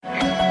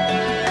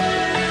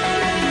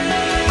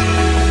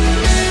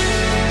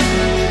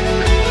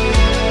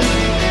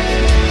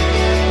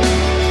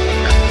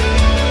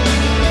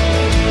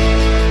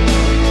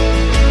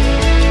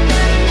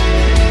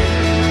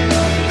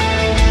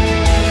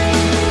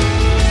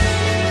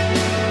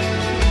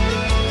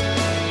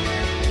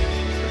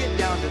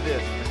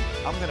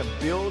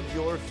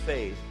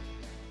faith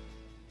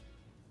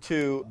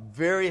to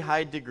very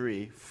high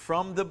degree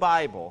from the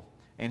Bible.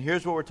 And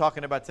here's what we're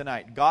talking about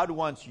tonight. God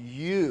wants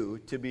you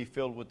to be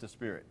filled with the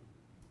Spirit.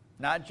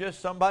 Not just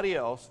somebody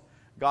else.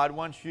 God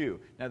wants you.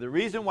 Now, the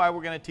reason why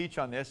we're going to teach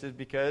on this is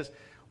because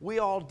we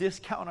all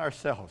discount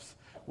ourselves.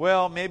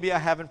 Well, maybe I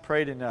haven't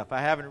prayed enough. I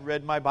haven't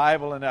read my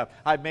Bible enough.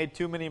 I've made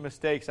too many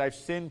mistakes. I've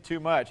sinned too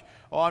much.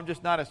 Oh, I'm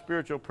just not a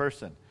spiritual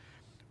person.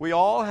 We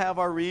all have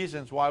our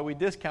reasons why we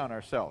discount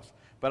ourselves.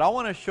 But I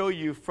want to show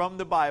you from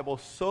the Bible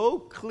so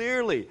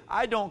clearly.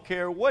 I don't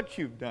care what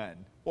you've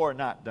done or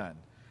not done.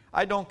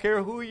 I don't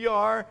care who you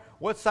are,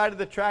 what side of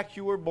the tracks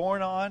you were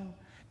born on.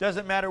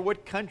 Doesn't matter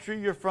what country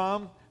you're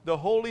from. The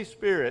Holy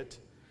Spirit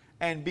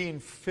and being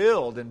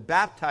filled and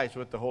baptized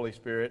with the Holy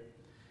Spirit,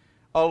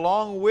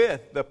 along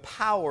with the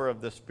power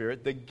of the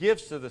Spirit, the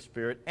gifts of the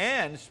Spirit,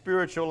 and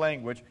spiritual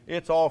language,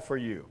 it's all for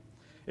you.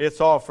 It's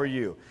all for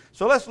you.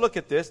 So let's look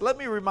at this. Let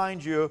me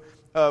remind you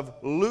of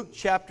Luke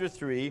chapter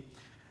 3,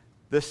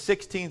 the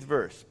 16th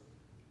verse.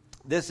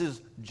 This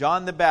is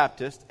John the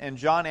Baptist, and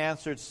John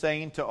answered,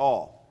 saying to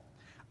all,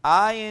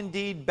 I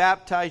indeed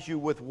baptize you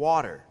with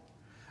water,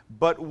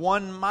 but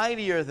one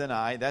mightier than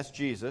I, that's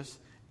Jesus,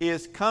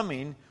 is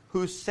coming,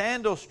 whose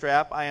sandal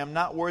strap I am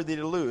not worthy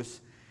to loose.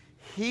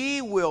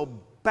 He will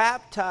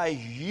baptize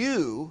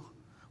you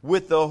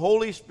with the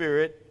Holy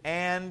Spirit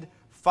and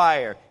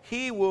fire.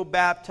 He will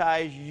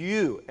baptize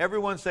you.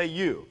 Everyone say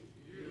you.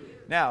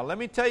 Now, let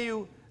me tell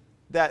you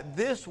that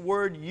this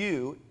word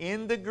you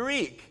in the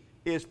Greek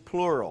is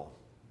plural.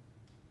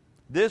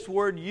 This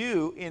word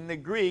you in the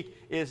Greek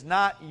is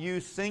not you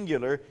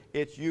singular,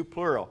 it's you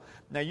plural.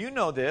 Now you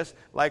know this,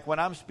 like when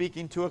I'm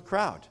speaking to a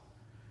crowd.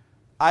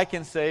 I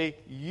can say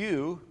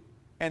you,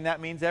 and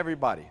that means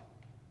everybody.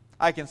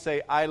 I can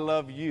say I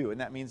love you, and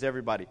that means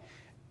everybody.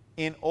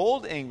 In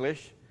Old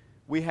English,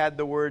 we had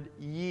the word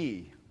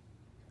ye.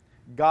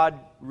 God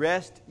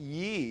rest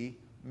ye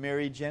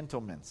merry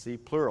gentlemen. See,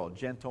 plural,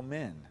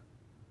 gentlemen.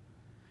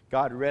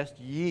 God rest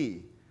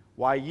ye.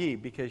 Why ye?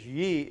 Because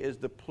ye is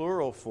the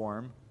plural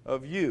form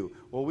of you.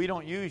 Well, we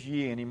don't use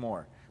ye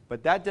anymore.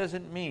 But that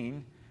doesn't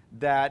mean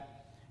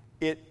that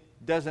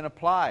it doesn't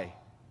apply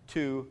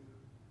to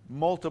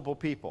multiple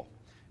people.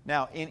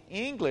 Now, in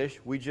English,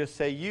 we just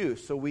say you,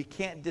 so we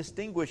can't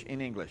distinguish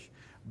in English.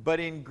 But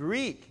in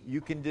Greek,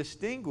 you can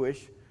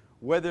distinguish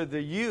whether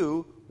the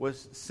you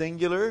was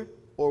singular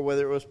or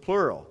whether it was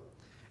plural.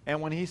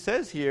 And when he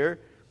says here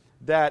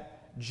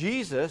that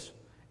Jesus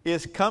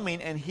is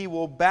coming and he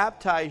will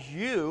baptize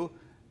you,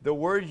 the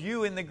word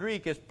you in the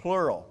Greek is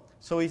plural.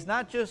 So he's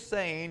not just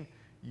saying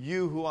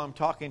you who I'm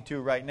talking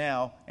to right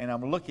now and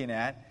I'm looking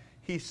at.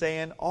 He's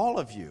saying all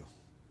of you.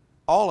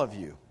 All of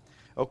you.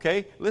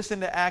 Okay? Listen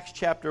to Acts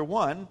chapter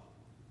 1,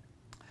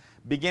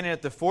 beginning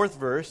at the 4th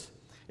verse.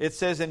 It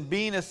says, and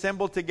being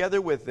assembled together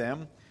with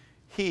them,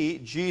 he,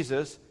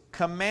 Jesus,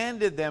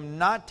 commanded them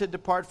not to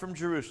depart from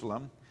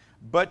Jerusalem,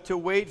 but to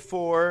wait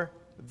for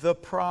the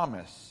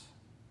promise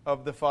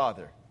of the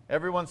Father.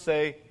 Everyone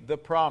say, the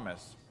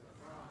promise.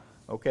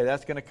 Okay,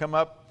 that's going to come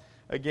up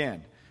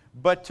again.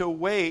 But to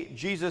wait,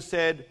 Jesus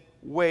said,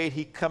 wait.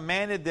 He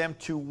commanded them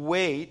to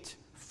wait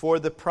for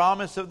the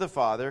promise of the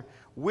Father,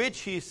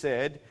 which he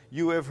said,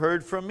 you have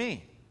heard from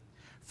me.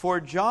 For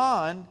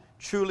John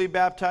truly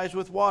baptized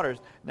with waters.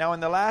 Now in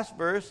the last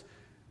verse,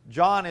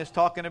 John is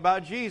talking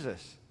about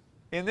Jesus.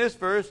 In this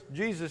verse,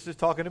 Jesus is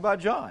talking about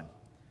John.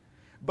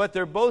 But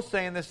they're both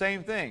saying the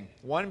same thing.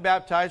 One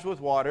baptized with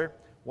water,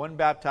 one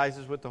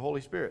baptizes with the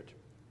Holy Spirit.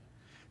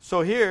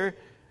 So here,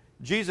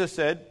 Jesus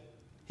said,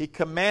 he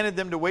commanded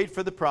them to wait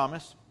for the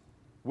promise,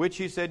 which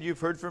he said, you've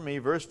heard from me,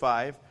 verse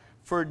 5.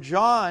 For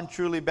John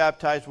truly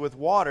baptized with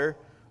water,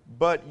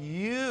 but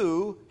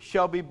you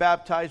shall be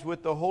baptized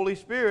with the Holy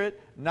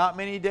Spirit not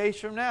many days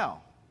from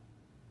now.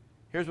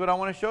 Here's what I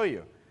want to show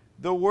you.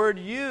 The word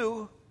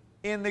you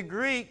in the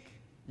Greek,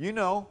 you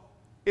know,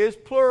 is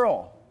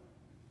plural.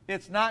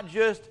 It's not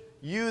just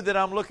you that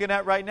I'm looking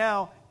at right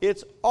now.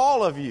 It's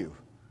all of you.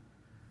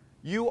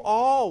 You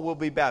all will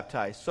be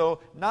baptized. So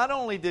not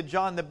only did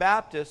John the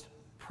Baptist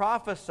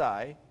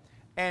prophesy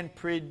and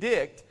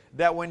predict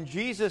that when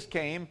Jesus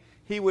came,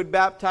 he would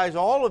baptize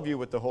all of you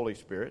with the Holy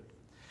Spirit,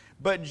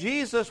 but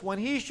Jesus, when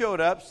he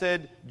showed up,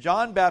 said,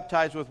 John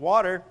baptized with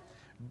water,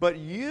 but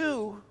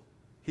you,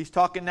 he's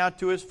talking now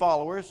to his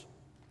followers,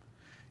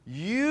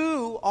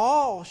 you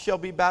all shall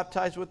be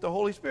baptized with the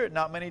Holy Spirit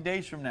not many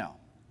days from now.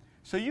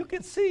 So you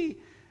can see,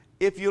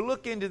 if you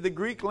look into the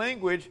Greek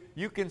language,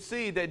 you can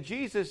see that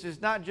Jesus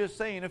is not just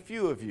saying a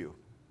few of you.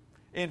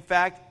 In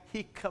fact,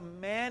 he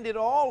commanded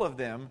all of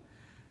them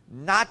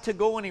not to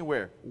go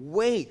anywhere.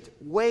 Wait.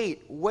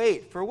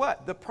 For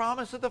what? The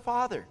promise of the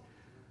Father.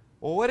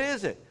 Well, what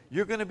is it?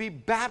 You're going to be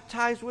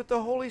baptized with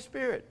the Holy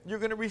Spirit. You're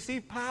going to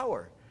receive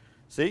power.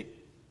 See?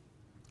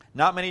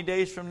 Not many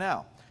days from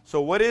now.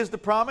 So what is the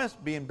promise?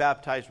 Being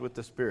baptized with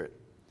the Spirit.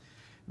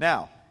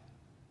 Now,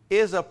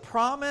 is a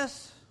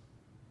promise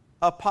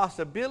a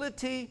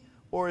possibility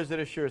or is it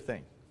a sure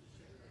thing?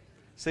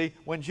 See,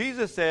 when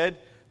Jesus said,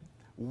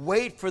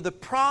 wait for the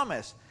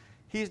promise,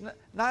 He's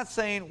not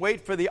saying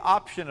wait for the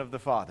option of the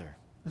Father.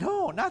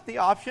 No, not the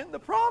option, the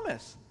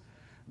promise.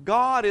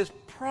 God has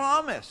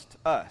promised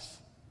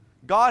us.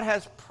 God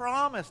has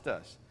promised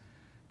us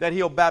that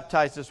He'll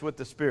baptize us with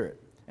the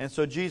Spirit. And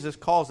so Jesus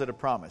calls it a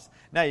promise.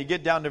 Now you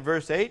get down to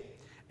verse 8,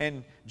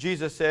 and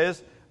Jesus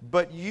says,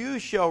 but you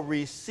shall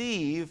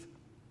receive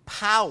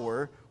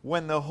power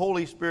when the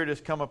Holy Spirit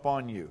has come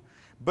upon you.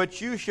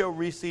 But you shall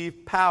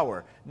receive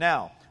power.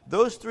 Now,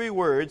 those three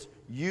words,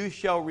 you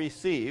shall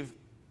receive,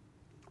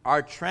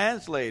 are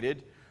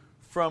translated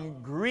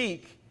from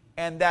Greek,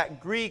 and that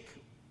Greek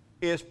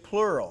is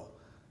plural.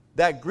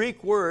 That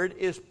Greek word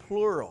is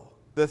plural.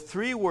 The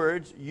three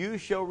words, you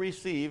shall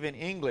receive, in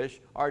English,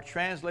 are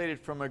translated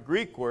from a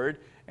Greek word,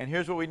 and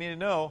here's what we need to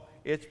know,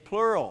 it's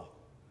plural.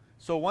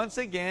 So once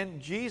again,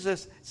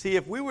 Jesus, see,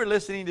 if we were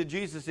listening to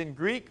Jesus in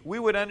Greek, we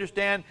would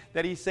understand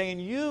that He's saying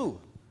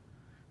you.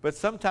 But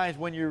sometimes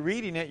when you're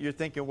reading it, you're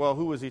thinking, well,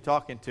 who was He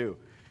talking to?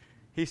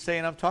 He's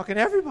saying, I'm talking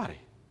to everybody.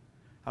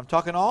 I'm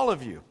talking to all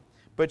of you.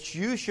 But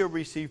you shall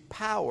receive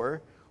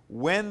power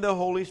when the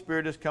Holy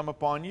Spirit has come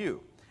upon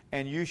you.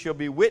 And you shall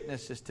be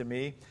witnesses to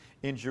me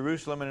in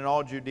Jerusalem and in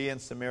all Judea and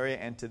Samaria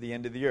and to the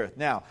end of the earth.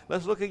 Now,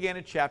 let's look again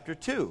at chapter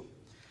 2.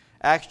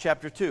 Acts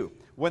chapter 2.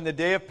 When the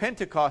day of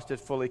Pentecost had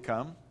fully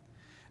come,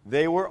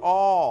 they were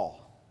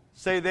all.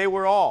 Say, they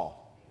were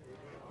all.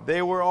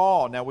 They were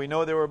all. Now, we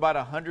know there were about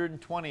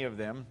 120 of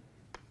them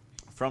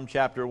from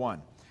chapter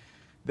 1.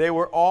 They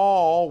were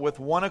all with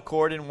one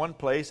accord in one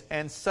place,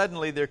 and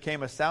suddenly there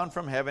came a sound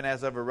from heaven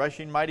as of a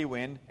rushing mighty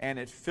wind, and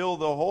it filled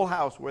the whole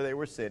house where they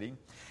were sitting.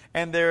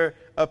 And there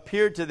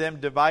appeared to them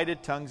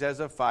divided tongues as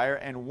of fire,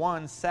 and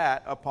one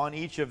sat upon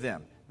each of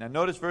them. Now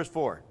notice verse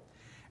 4.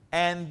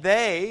 And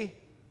they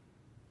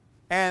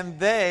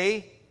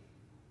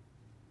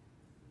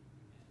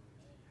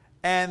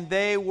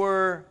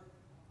were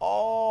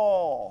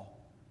all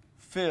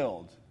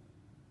filled.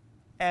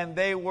 And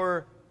they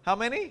were, how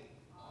many?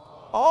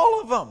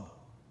 All of them.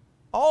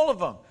 All of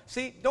them.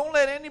 See, don't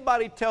let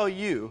anybody tell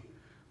you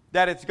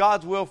that it's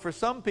God's will for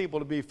some people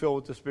to be filled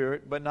with the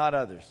Spirit, but not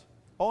others.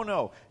 Oh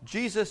no.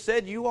 Jesus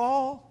said you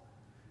all.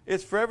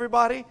 It's for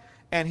everybody.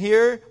 And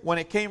here, when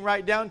it came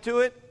right down to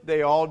it,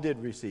 they all did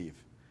receive.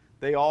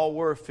 They all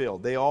were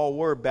filled. They all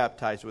were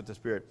baptized with the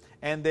Spirit.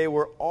 And they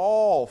were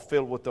all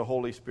filled with the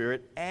Holy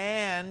Spirit.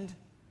 And,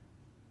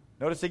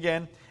 notice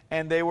again,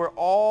 and they were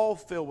all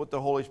filled with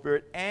the Holy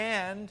Spirit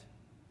and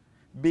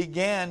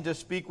began to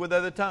speak with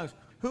other tongues.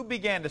 Who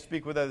began to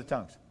speak with other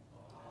tongues?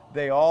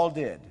 They all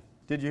did.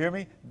 Did you hear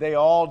me? They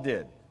all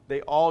did.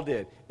 They all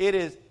did. It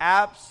is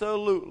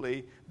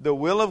absolutely the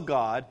will of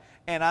God,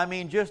 and I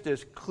mean just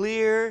as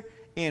clear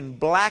in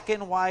black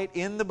and white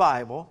in the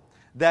Bible,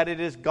 that it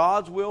is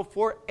God's will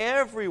for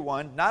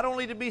everyone, not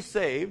only to be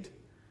saved,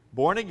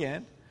 born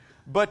again,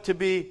 but to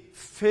be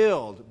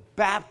filled,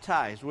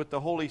 baptized with the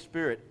Holy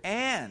Spirit,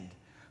 and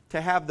to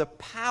have the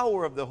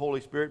power of the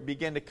Holy Spirit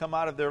begin to come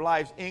out of their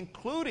lives,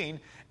 including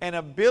an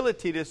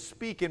ability to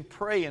speak and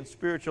pray in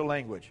spiritual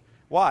language.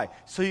 Why?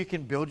 So you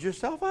can build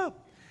yourself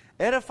up,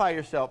 edify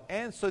yourself,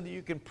 and so that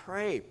you can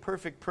pray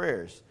perfect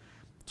prayers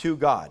to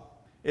God.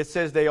 It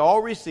says they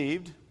all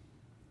received,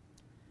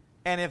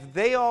 and if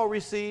they all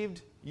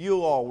received,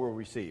 you all will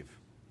receive.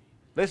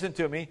 Listen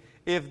to me.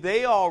 If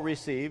they all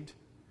received,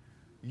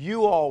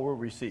 you all will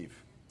receive.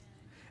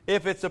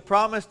 If it's a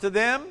promise to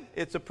them,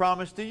 it's a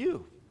promise to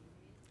you.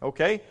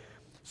 Okay?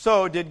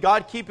 So, did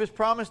God keep His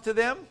promise to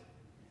them?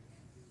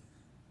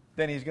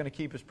 Then He's going to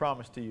keep His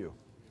promise to you.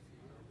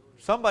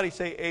 Somebody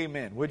say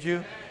amen, would you?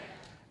 Amen.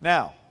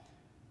 Now,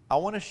 I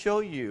want to show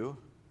you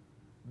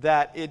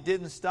that it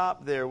didn't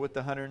stop there with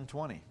the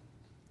 120.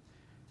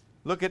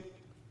 Look at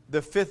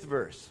the 5th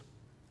verse,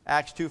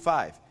 Acts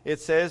 2:5. It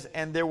says,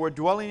 and there were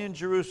dwelling in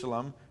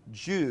Jerusalem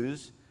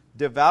Jews,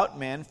 devout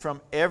men from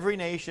every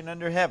nation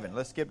under heaven.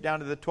 Let's skip down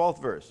to the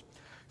 12th verse.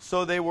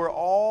 So they were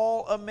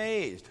all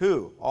amazed.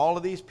 Who? All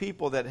of these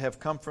people that have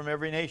come from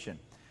every nation.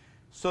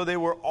 So they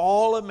were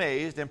all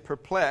amazed and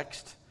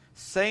perplexed,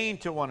 saying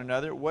to one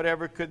another,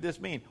 whatever could this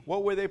mean?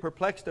 What were they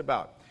perplexed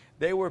about?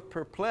 They were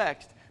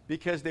perplexed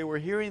because they were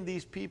hearing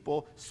these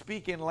people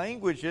speak in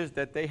languages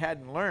that they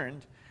hadn't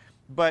learned.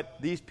 But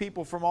these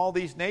people from all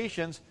these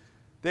nations,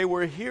 they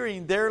were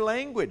hearing their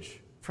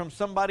language from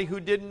somebody who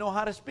didn't know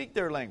how to speak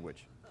their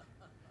language.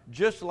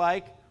 Just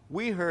like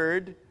we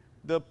heard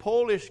the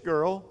Polish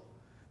girl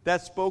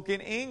that spoke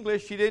in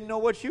English, she didn't know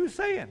what she was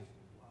saying.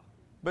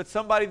 But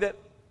somebody that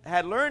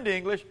had learned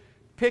English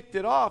picked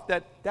it off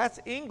that that's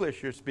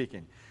English you're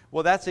speaking.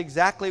 Well, that's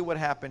exactly what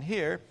happened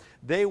here.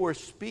 They were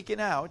speaking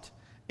out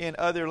in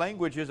other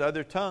languages,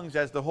 other tongues,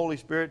 as the Holy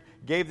Spirit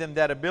gave them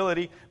that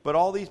ability. But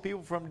all these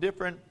people from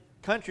different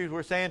countries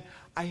were saying,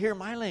 I hear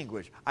my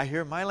language. I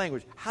hear my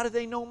language. How do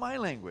they know my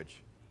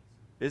language?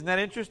 Isn't that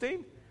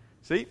interesting?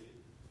 See?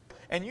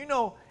 And you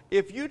know,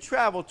 if you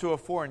travel to a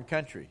foreign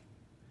country,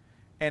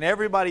 and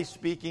everybody's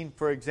speaking,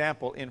 for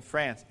example, in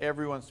France,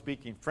 everyone's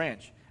speaking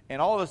French.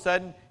 And all of a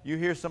sudden, you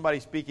hear somebody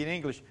speaking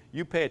English,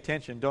 you pay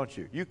attention, don't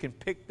you? You can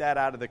pick that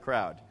out of the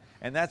crowd.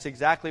 And that's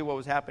exactly what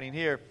was happening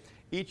here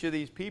each of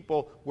these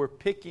people were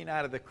picking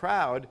out of the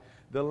crowd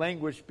the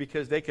language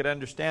because they could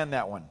understand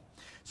that one.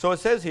 So it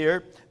says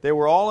here, they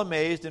were all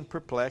amazed and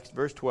perplexed,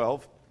 verse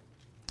 12,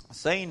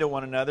 saying to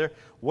one another,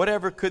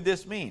 whatever could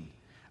this mean?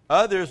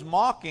 Others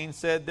mocking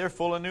said, they're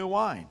full of new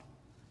wine.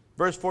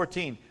 Verse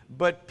 14,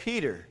 but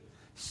Peter,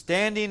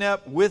 standing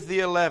up with the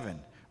 11,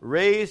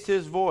 raised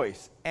his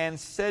voice and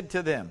said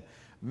to them,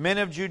 men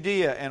of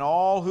Judea and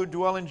all who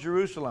dwell in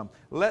Jerusalem,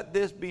 let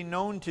this be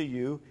known to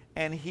you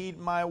and heed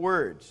my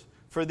words.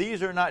 For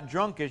these are not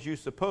drunk as you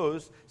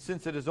suppose,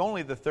 since it is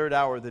only the 3rd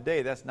hour of the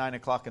day. That's 9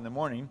 o'clock in the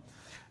morning.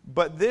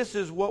 But this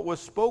is what was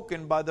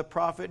spoken by the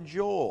prophet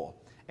Joel.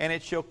 And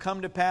it shall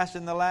come to pass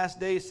in the last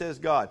days, says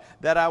God,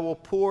 that I will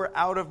pour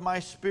out of my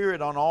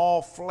Spirit on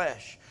all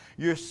flesh.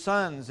 Your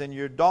sons and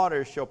your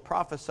daughters shall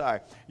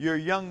prophesy. Your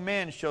young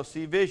men shall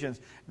see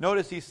visions.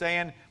 Notice he's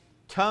saying,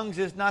 tongues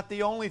is not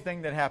the only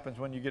thing that happens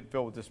when you get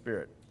filled with the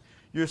Spirit.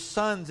 Your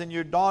sons and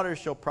your daughters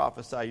shall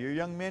prophesy. Your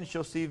young men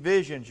shall see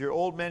visions. Your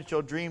old men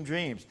shall dream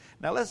dreams.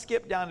 Now let's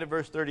skip down to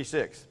verse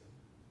 36.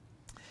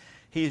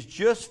 He's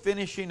just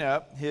finishing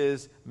up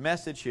his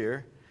message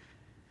here.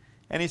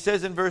 And he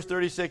says in verse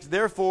 36,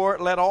 therefore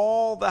let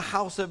all the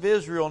house of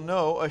Israel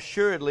know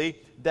assuredly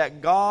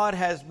that God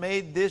has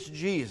made this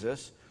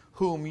Jesus,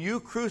 whom you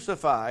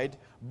crucified,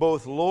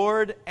 both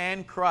Lord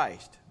and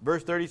Christ.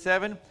 Verse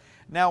 37,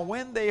 now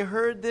when they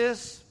heard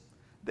this,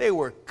 they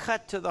were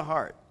cut to the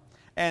heart,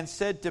 and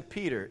said to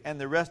Peter and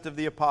the rest of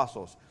the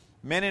apostles,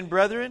 men and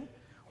brethren,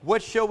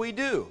 what shall we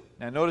do?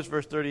 Now notice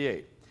verse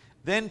 38.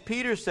 Then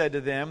Peter said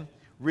to them,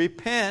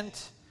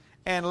 repent,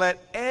 and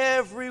let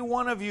every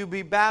one of you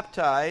be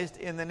baptized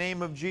in the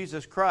name of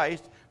Jesus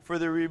Christ for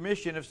the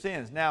remission of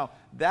sins. Now,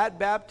 that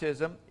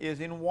baptism is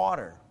in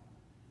water.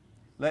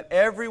 Let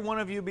every one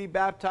of you be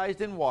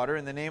baptized in water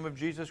in the name of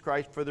Jesus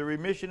Christ for the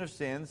remission of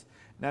sins.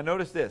 Now,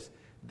 notice this.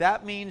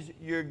 That means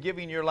you're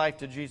giving your life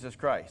to Jesus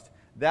Christ.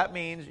 That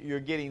means you're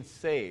getting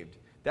saved.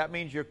 That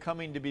means you're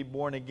coming to be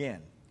born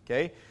again.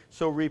 Okay?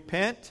 So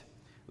repent,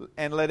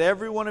 and let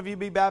every one of you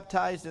be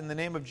baptized in the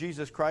name of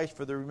Jesus Christ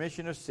for the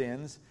remission of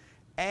sins.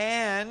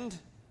 And,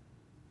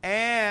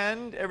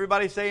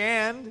 everybody say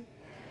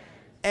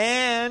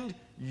and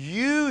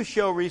you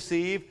shall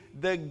receive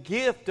the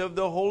gift of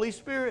the Holy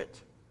Spirit.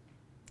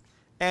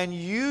 And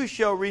you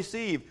shall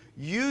receive.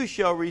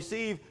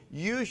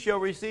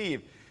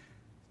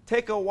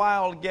 Take a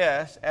wild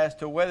guess as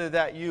to whether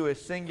that you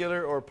is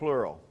singular or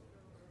plural.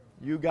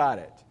 You got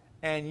it.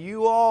 And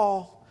you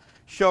all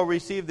shall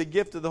receive the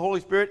gift of the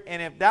Holy Spirit.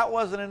 And if that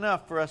wasn't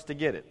enough for us to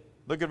get it,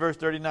 look at verse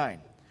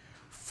 39.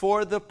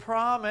 For the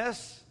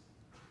promise.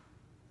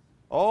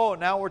 Oh,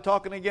 now we're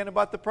talking again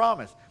about the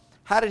promise.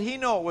 How did he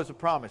know it was a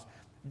promise?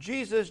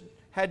 Jesus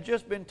had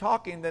just been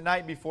talking the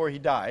night before he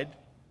died,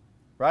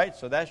 right?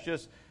 So that's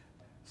just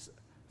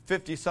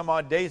 50 some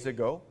odd days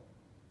ago.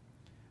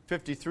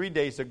 53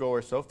 days ago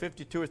or so.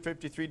 52 or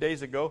 53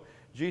 days ago,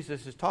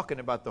 Jesus is talking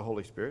about the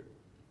Holy Spirit.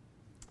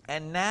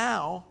 And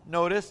now,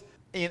 notice,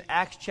 in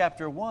Acts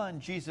chapter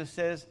 1, Jesus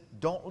says,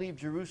 don't leave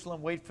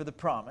Jerusalem, wait for the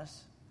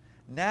promise.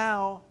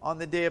 Now, on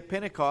the day of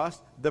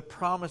Pentecost, the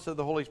promise of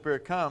the Holy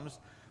Spirit comes.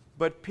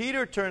 But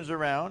Peter turns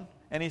around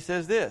and he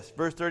says this,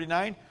 verse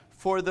 39,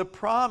 for the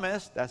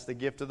promise, that's the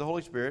gift of the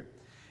Holy Spirit,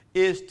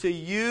 is to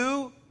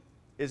you,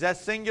 is that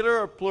singular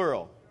or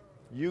plural?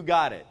 You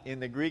got it. In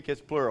the Greek,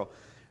 it's plural.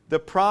 The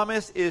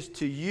promise is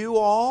to you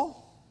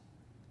all,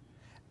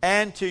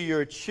 and to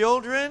your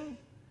children,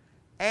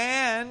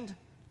 and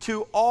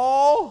to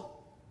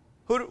all.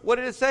 What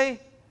did it say?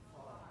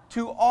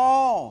 To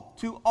all.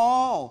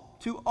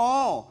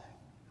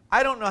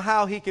 I don't know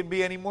how he can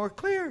be any more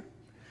clear.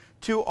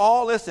 To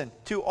all, listen,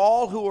 to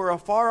all who are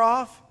afar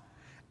off,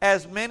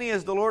 as many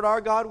as the Lord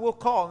our God will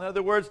call. In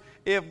other words,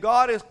 if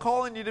God is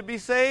calling you to be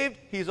saved,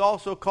 He's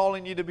also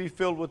calling you to be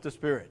filled with the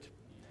Spirit.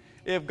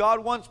 If God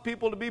wants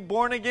people to be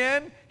born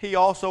again, He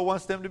also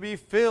wants them to be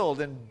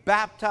filled and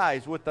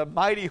baptized with the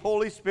mighty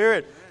Holy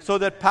Spirit so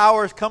that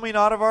power is coming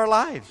out of our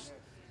lives.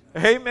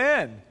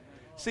 Amen.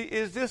 See,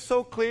 is this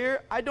so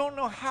clear? I don't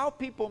know how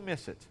people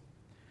miss it.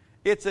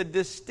 It's a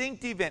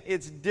distinct event.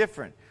 It's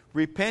different.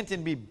 Repent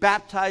and be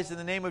baptized in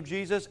the name of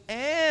Jesus,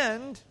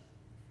 and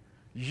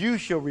you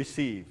shall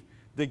receive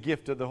the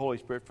gift of the Holy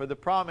Spirit. For the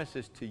promise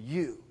is to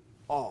you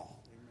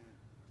all.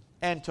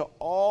 And to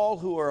all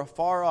who are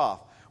afar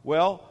off.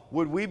 Well,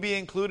 would we be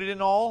included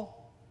in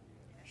all?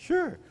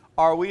 Sure.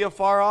 Are we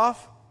afar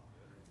off?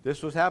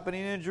 This was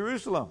happening in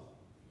Jerusalem.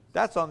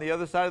 That's on the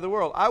other side of the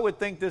world. I would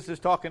think this is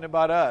talking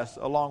about us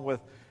along with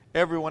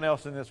everyone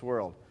else in this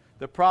world.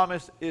 The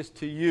promise is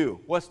to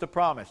you. What's the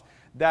promise?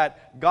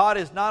 That God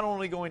is not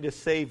only going to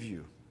save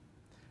you,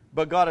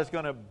 but God is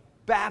going to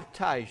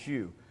baptize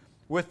you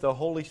with the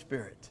Holy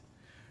Spirit,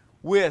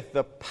 with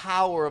the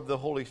power of the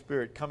Holy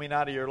Spirit coming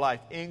out of your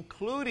life,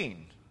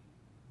 including,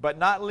 but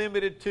not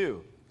limited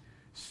to,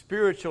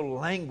 spiritual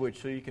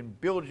language so you can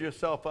build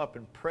yourself up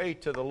and pray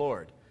to the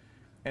Lord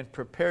and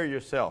prepare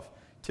yourself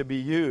to be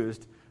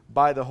used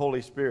by the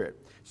Holy Spirit.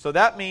 So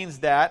that means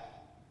that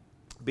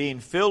being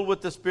filled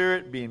with the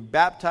Spirit, being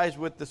baptized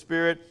with the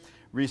Spirit,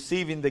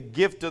 receiving the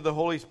gift of the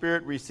Holy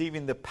Spirit,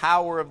 receiving the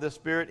power of the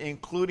Spirit,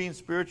 including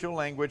spiritual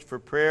language for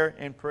prayer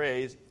and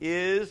praise,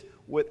 is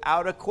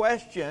without a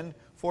question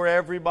for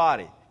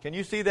everybody. Can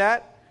you see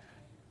that?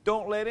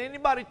 Don't let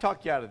anybody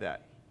talk you out of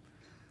that.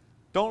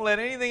 Don't let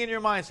anything in your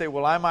mind say,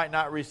 well, I might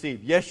not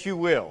receive. Yes, you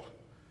will.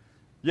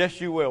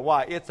 Yes, you will.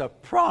 Why? It's a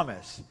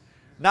promise.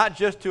 Not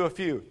just to a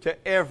few,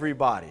 to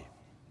everybody.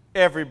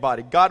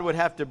 Everybody. God would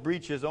have to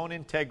breach His own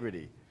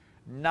integrity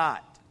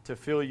not to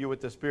fill you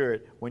with the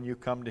Spirit when you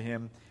come to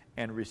Him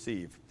and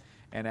receive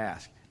and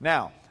ask.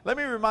 Now, let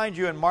me remind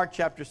you in Mark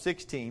chapter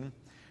 16,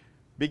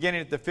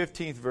 beginning at the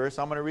 15th verse,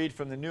 I'm going to read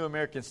from the New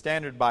American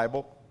Standard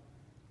Bible.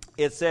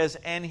 It says,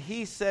 "And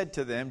He said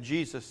to them,"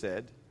 Jesus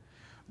said,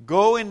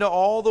 "Go into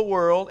all the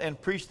world and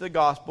preach the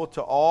gospel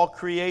to all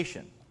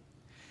creation.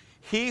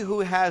 He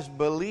who has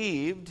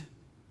believed,"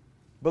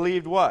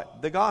 believed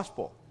what? The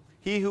gospel.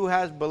 "He who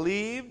has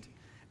believed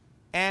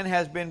and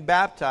has been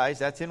baptized,"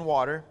 that's in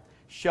water,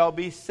 "shall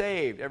be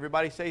saved."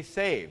 Everybody say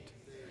saved.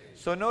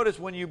 So notice,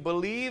 when you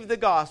believe the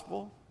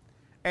gospel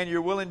and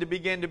you're willing to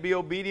begin to be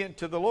obedient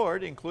to the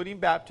Lord, including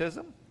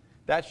baptism,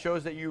 that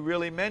shows that you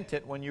really meant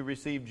it when you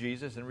received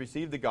Jesus and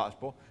received the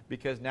gospel,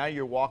 because now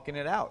you're walking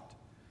it out.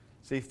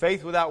 See,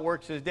 faith without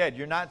works is dead.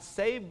 You're not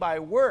saved by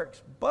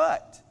works,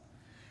 but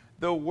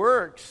the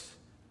works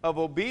of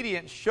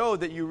obedience show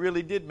that you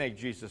really did make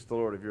Jesus the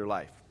Lord of your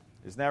life.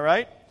 Isn't that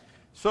right?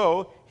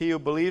 So, he who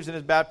believes and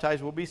is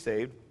baptized will be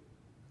saved,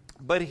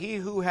 but he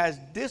who has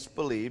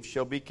disbelieved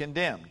shall be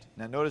condemned.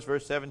 Now notice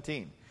verse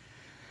 17.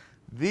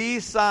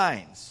 "These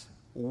signs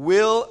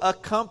will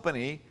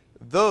accompany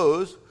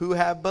those who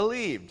have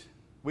believed."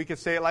 We could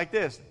say it like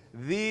this: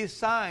 "These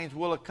signs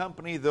will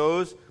accompany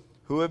those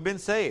who have been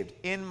saved.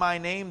 In my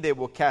name they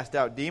will cast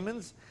out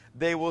demons.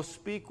 They will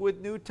speak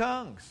with new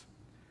tongues."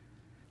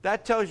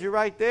 That tells you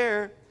right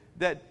there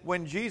that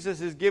when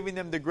Jesus is giving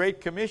them the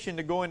Great Commission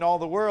to go into all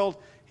the world,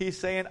 He's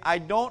saying, I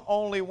don't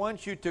only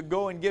want you to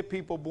go and get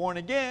people born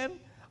again,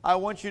 I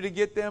want you to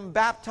get them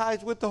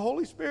baptized with the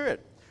Holy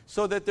Spirit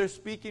so that they're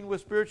speaking with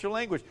spiritual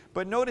language.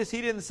 But notice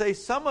He didn't say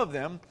some of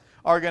them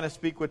are going to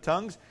speak with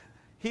tongues.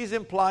 He's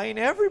implying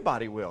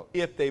everybody will,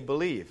 if they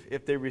believe,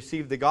 if they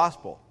receive the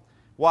gospel.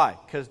 Why?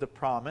 Because the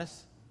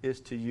promise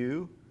is to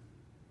you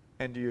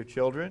and to your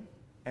children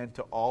and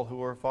to all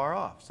who are far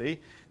off. See?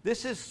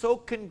 This is so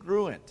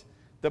congruent.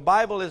 The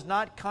Bible is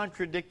not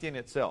contradicting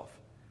itself.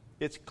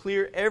 It's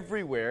clear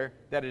everywhere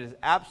that it is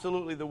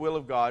absolutely the will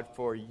of God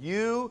for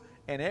you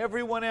and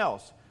everyone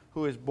else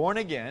who is born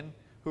again,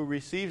 who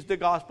receives the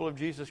gospel of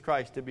Jesus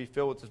Christ, to be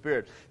filled with the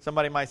Spirit.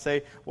 Somebody might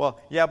say,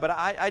 well, yeah, but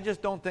I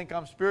just don't think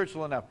I'm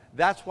spiritual enough.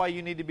 That's why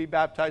you need to be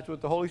baptized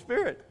with the Holy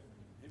Spirit.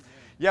 Amen.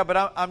 Yeah,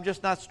 but I'm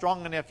just not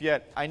strong enough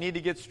yet. I need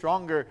to get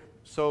stronger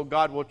so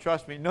God will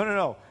trust me.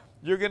 No.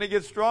 You're going to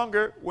get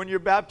stronger when you're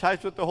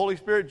baptized with the Holy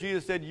Spirit.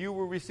 Jesus said you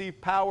will receive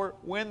power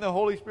when the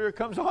Holy Spirit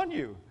comes on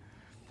you.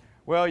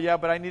 Well, yeah,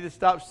 but I need to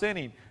stop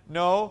sinning.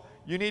 No,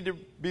 you need to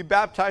be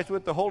baptized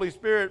with the Holy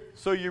Spirit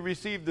so you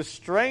receive the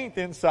strength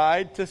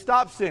inside to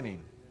stop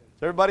sinning.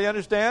 Does everybody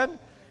understand?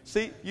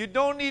 See, you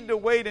don't need to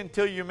wait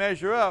until you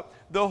measure up.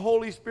 The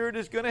Holy Spirit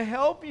is going to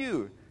help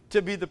you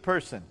to be the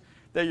person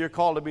that you're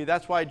called to be.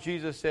 That's why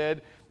Jesus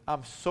said,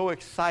 I'm so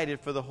excited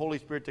for the Holy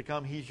Spirit to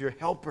come. He's your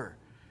helper.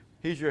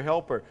 He's your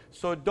helper.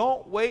 So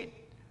don't wait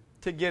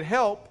to get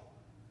help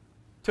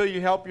till you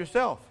help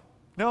yourself.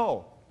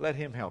 No, let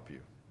Him help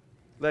you.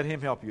 Let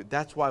Him help you.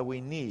 That's why we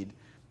need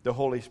the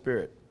Holy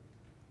Spirit.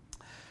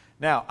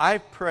 Now,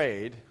 I've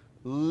prayed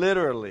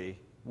literally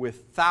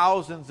with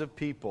thousands of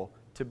people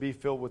to be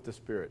filled with the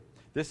Spirit.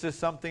 This is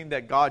something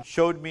that God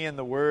showed me in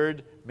the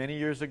Word many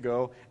years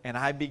ago, and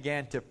I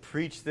began to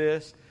preach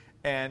this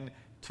and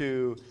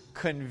to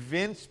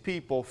convince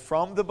people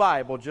from the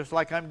Bible, just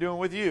like I'm doing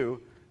with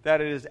you, that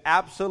it is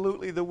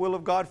absolutely the will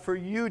of God for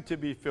you to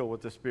be filled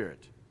with the Spirit.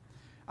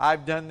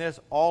 I've done this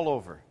all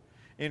over.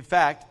 In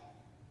fact,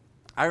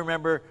 I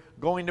remember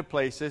going to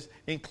places,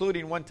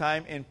 including one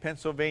time in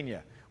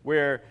Pennsylvania,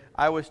 where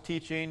I was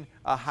teaching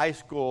a high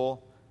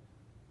school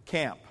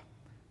camp.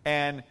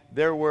 And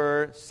there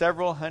were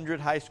several hundred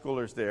high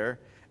schoolers there.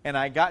 And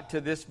I got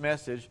to this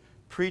message,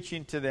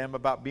 preaching to them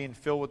about being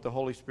filled with the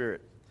Holy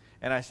Spirit.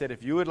 And I said,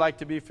 if you would like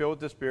to be filled with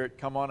the Spirit,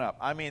 come on up.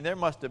 I mean, there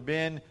must have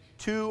been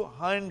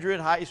 200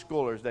 high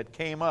schoolers that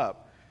came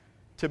up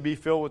to be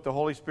filled with the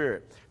Holy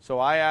Spirit. So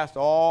I asked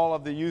all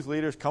of the youth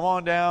leaders, come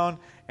on down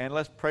and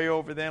let's pray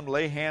over them,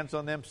 lay hands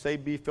on them, say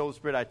be filled with the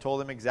Spirit. I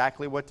told them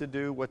exactly what to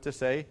do, what to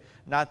say.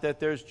 Not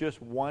that there's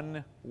just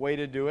one way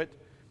to do it,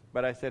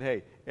 but I said,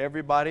 hey,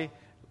 everybody,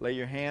 lay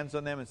your hands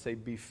on them and say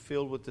be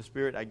filled with the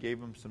Spirit. I gave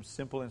them some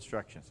simple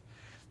instructions.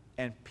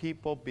 And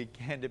people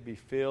began to be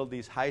filled.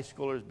 These high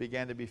schoolers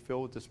began to be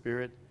filled with the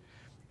Spirit.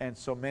 And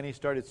so many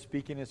started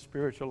speaking in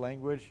spiritual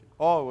language.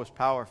 Oh, it was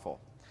powerful.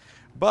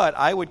 But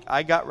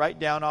I got right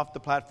down off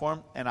the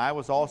platform, and I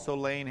was also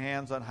laying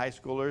hands on high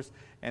schoolers,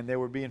 and they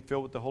were being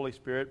filled with the Holy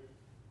Spirit.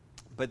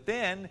 But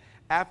then,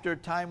 after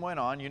time went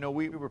on,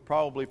 we were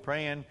probably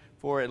praying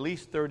for at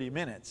least 30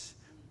 minutes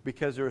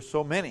because there were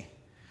so many.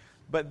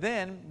 But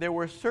then there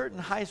were certain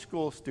high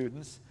school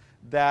students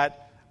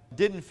that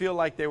didn't feel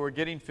like they were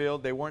getting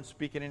filled. They weren't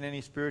speaking in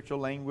any spiritual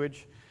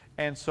language.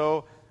 And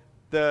so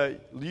the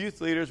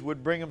youth leaders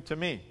would bring them to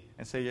me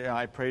and say, yeah,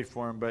 I prayed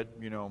for them, but,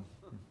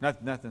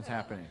 nothing's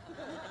happening.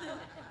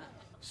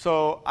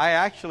 So I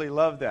actually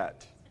love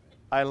that.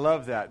 I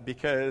love that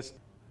because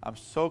I'm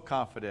so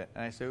confident.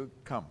 And I say,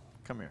 come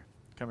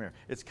here.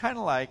 It's kind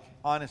of like,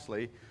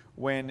 honestly,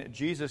 when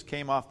Jesus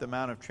came off the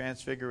Mount of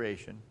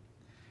Transfiguration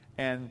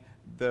and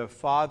the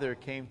Father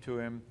came to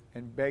him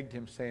and begged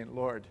him, saying,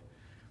 Lord,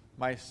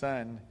 my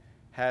son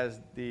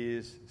has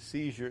these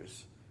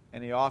seizures,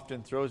 and he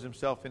often throws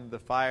himself into the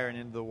fire and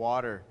into the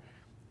water.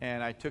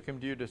 And I took him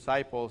to your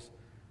disciples,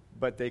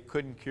 but they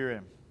couldn't cure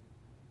him.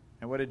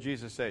 And what did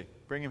Jesus say?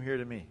 Bring him here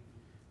to me.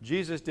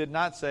 Jesus did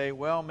not say,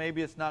 well,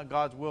 maybe it's not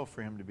God's will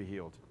for him to be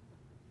healed.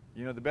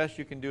 The best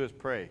you can do is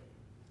pray.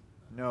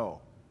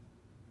 No.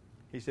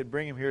 He said,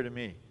 bring him here to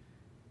me.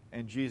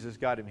 And Jesus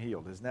got him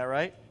healed. Isn't that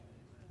right?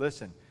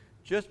 Listen,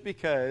 just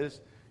because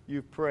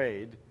you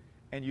prayed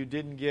and you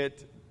didn't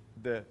get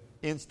the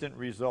instant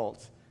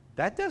results,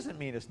 that doesn't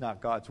mean it's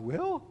not God's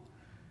will.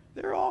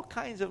 There are all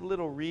kinds of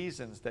little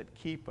reasons that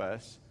keep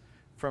us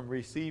from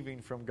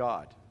receiving from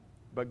God.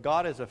 But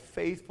God is a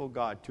faithful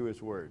God to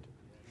His Word.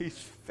 He's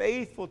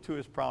faithful to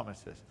His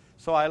promises.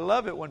 So I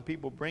love it when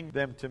people bring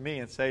them to me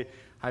and say,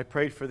 I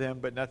prayed for them,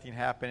 but nothing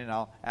happened. And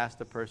I'll ask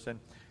the person,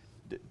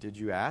 did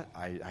you ask?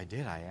 I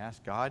did. I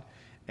asked God.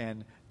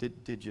 And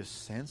did you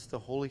sense the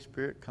Holy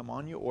Spirit come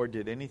on you? Or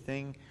did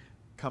anything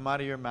come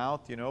out of your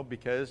mouth?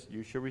 Because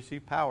you should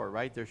receive power,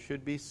 right? There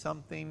should be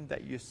something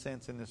that you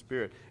sense in the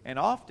Spirit. And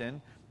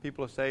often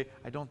people will say,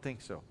 I don't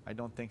think so. I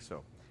don't think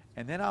so.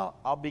 And then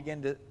I'll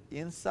begin to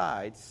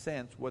inside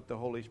sense what the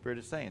Holy Spirit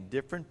is saying.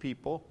 Different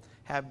people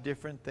have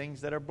different things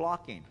that are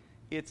blocking.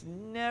 It's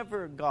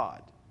never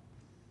God.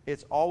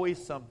 It's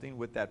always something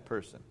with that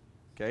person.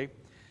 Okay?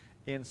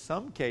 In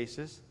some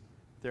cases,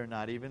 they're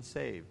not even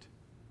saved.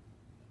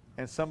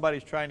 And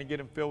somebody's trying to get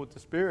them filled with the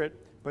Spirit,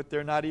 but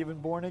they're not even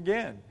born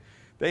again.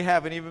 They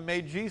haven't even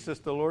made Jesus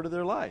the Lord of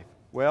their life.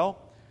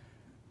 Well,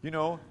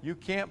 you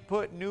can't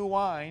put new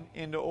wine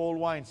into old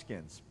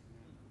wineskins.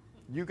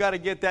 You got to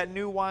get that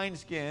new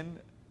wineskin,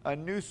 a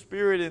new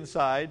spirit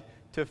inside,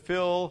 to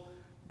fill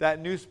that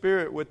new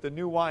spirit with the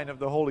new wine of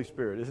the Holy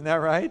Spirit. Isn't that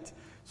right?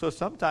 So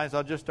sometimes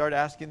I'll just start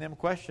asking them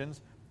questions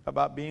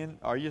about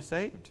are you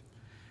saved?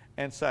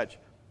 And such.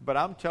 But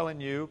I'm telling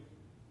you,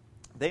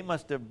 they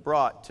must have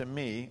brought to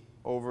me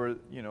over,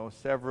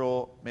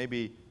 several,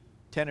 maybe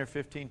 10 or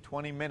 15,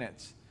 20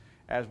 minutes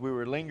as we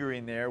were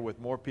lingering there with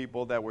more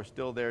people that were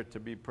still there to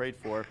be prayed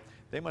for.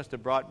 They must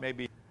have brought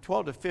maybe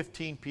 12 to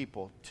 15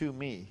 people to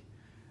me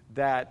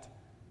that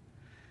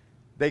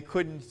they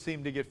couldn't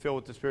seem to get filled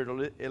with the Spirit,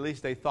 or at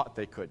least they thought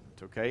they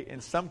couldn't, okay?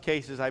 In some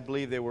cases, I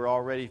believe they were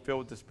already filled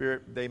with the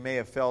Spirit. They may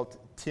have felt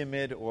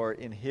timid or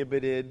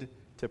inhibited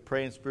to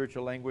pray in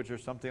spiritual language or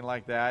something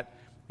like that,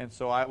 and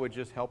so I would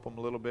just help them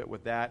a little bit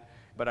with that,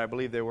 but I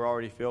believe they were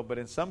already filled. But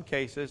in some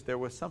cases, there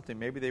was something.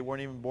 Maybe they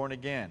weren't even born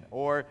again,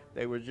 or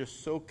they were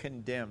just so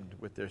condemned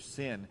with their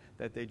sin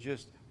that they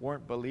just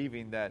weren't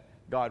believing that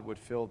God would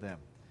fill them.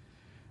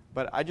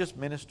 But I just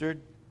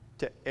ministered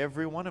to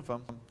every one of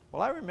them.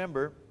 Well, I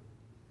remember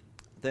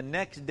the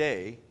next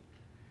day,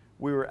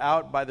 we were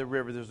out by the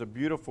river. There's a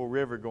beautiful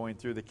river going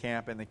through the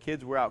camp, and the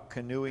kids were out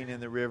canoeing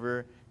in the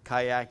river,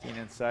 kayaking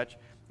and such.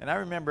 And I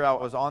remember I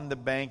was on the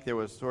bank. There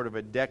was sort of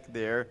a deck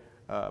there,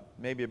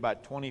 maybe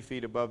about 20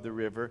 feet above the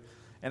river.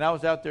 And I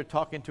was out there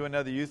talking to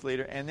another youth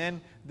leader. And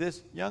then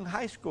this young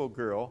high school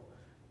girl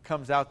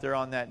comes out there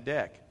on that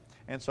deck.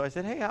 And so I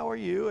said, hey, how are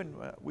you? And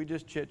we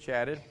just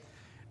chit-chatted.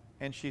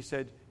 And she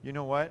said, you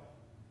know what?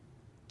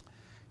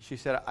 She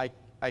said,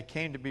 I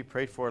came to be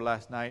prayed for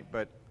last night,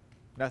 but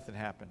nothing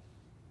happened.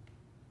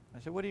 I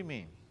said, what do you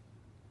mean?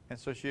 And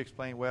so she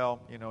explained,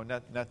 well,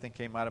 nothing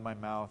came out of my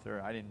mouth, or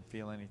I didn't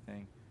feel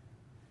anything.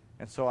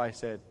 And so I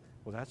said,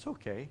 well, that's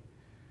okay.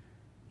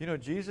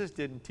 Jesus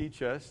didn't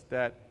teach us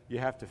that you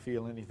have to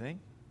feel anything.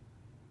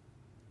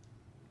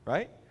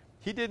 Right?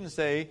 He didn't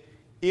say,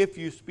 if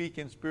you speak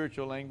in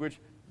spiritual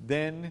language,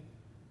 then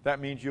that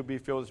means you'll be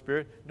filled with the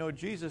Spirit. No,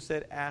 Jesus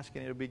said, ask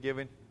and it'll be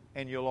given,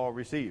 and you'll all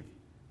receive.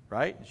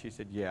 Right? And she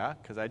said, yeah,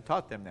 because I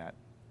taught them that.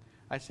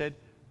 I said,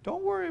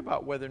 don't worry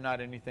about whether or not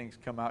anything's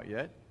come out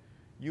yet.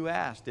 You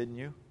asked, didn't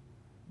you?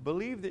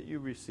 Believe that you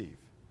receive.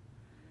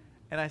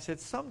 And I said,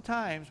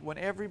 sometimes when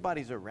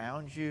everybody's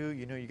around you,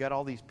 you got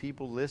all these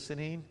people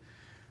listening,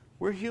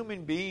 we're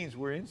human beings,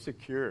 we're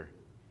insecure.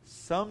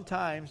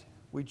 Sometimes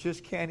we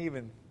just can't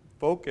even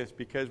focus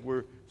because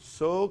we're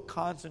so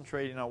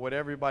concentrating on what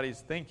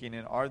everybody's thinking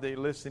and are they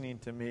listening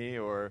to me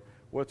or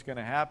what's going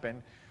to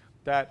happen,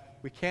 that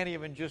we can't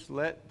even just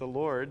let the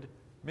Lord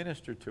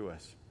minister to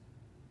us.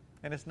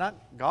 And it's not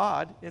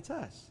God, it's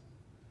us.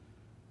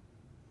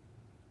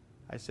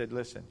 I said,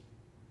 listen,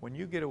 when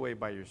you get away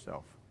by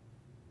yourself,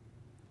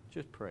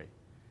 just pray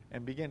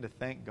and begin to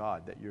thank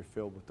God that you're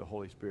filled with the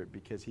Holy Spirit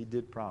because He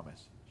did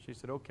promise. She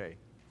said, okay.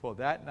 Well,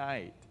 that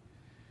night,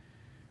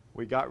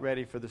 we got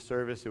ready for the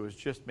service. It was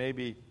just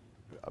maybe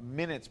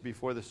minutes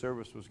before the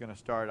service was going to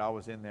start, I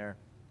was in there,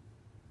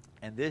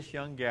 and this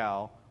young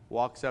gal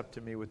walks up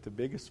to me with the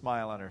biggest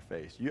smile on her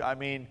face.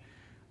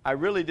 I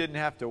really didn't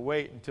have to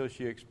wait until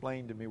she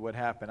explained to me what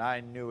happened.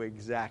 I knew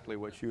exactly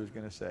what she was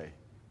going to say.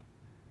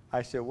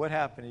 I said, "What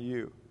happened to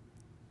you?"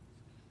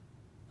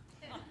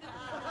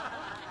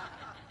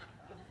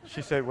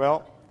 She said,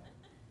 "Well,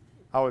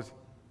 I was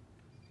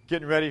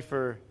getting ready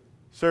for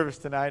service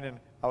tonight, and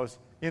I was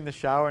in the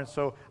shower, and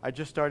so I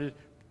just started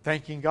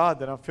thanking God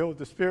that I'm filled with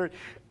the Spirit,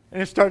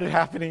 and it started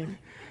happening.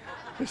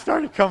 It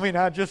started coming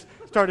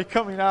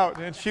out,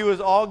 and she was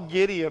all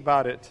giddy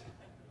about it.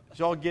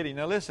 She's all giddy.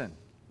 Now listen.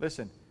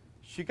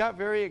 She got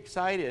very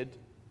excited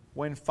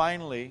when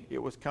finally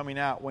it was coming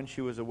out. When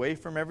she was away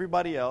from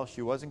everybody else,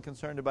 she wasn't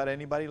concerned about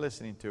anybody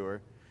listening to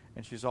her,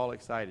 and she's all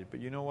excited. But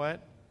you know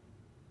what?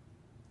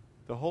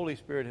 The Holy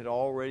Spirit had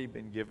already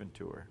been given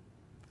to her.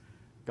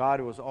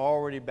 God was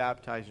already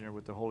baptizing her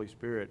with the Holy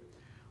Spirit.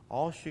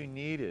 All she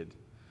needed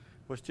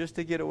was just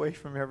to get away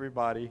from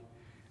everybody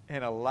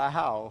and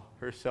allow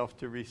herself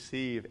to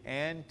receive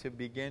and to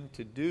begin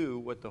to do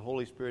what the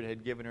Holy Spirit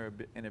had given her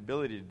an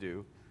ability to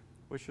do,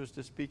 which was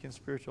to speak in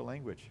spiritual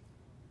language.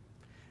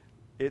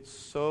 It's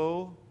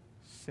so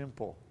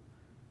simple.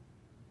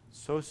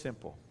 So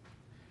simple.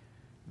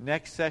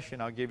 Next session,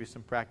 I'll give you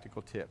some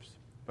practical tips.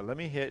 But let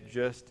me hit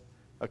just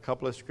a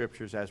couple of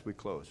scriptures as we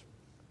close.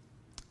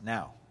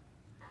 Now,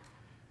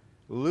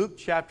 Luke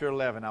chapter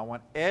 11. I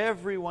want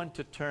everyone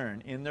to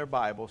turn in their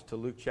Bibles to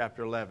Luke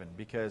chapter 11,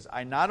 because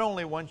I not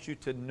only want you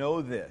to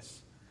know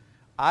this,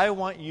 I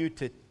want you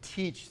to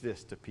teach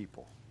this to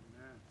people.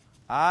 Amen.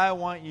 I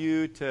want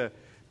you to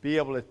be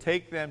able to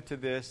take them to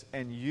this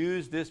and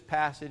use this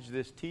passage,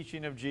 this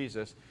teaching of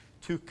Jesus,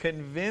 to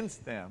convince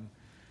them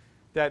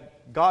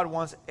that God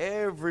wants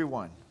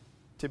everyone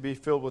to be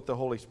filled with the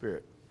Holy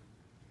Spirit.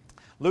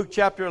 Luke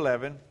chapter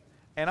 11,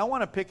 and I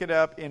want to pick it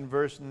up in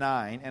verse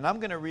 9, and I'm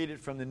going to read it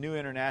from the New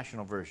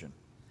International Version.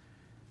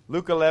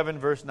 Luke 11,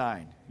 verse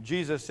 9.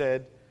 Jesus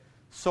said,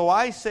 "So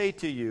I say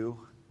to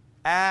you,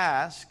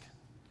 ask,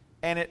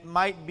 and it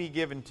might be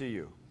given to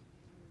you."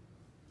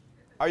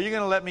 Are you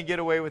going to let me get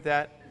away with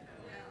that?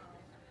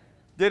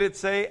 Did it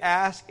say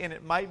ask and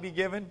it might be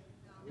given?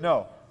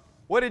 No.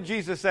 What did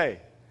Jesus say?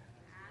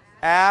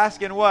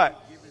 Ask and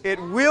what?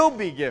 It will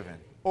be given,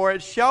 or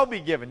it shall be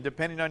given,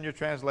 depending on your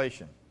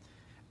translation.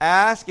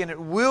 Ask and it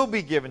will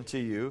be given to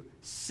you.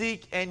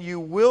 Seek and you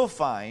will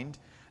find.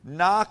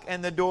 Knock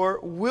and the door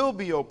will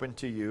be opened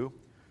to you.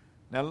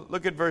 Now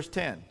look at verse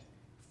 10.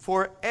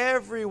 For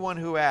everyone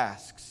who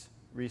asks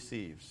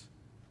receives.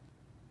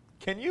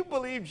 Can you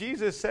believe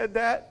Jesus said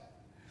that?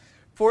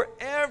 For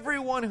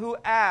everyone who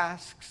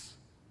asks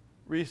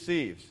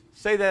receives.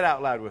 Say that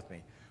out loud with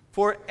me.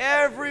 For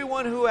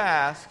everyone who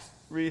asks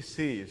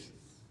receives.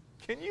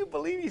 Can you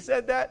believe he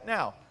said that?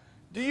 Now,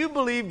 do you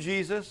believe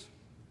Jesus?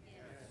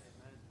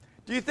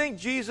 Do you think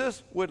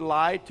Jesus would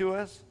lie to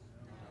us?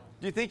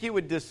 Do you think he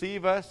would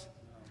deceive us?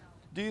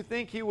 Do you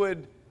think he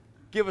would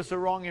give us a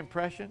wrong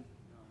impression?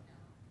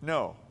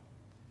 No.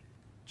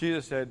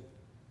 Jesus said,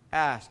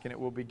 ask and it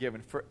will be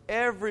given. For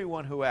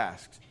everyone who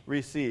asks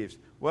receives.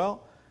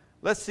 Well,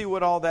 let's see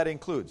what all that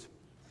includes.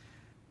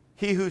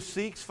 He who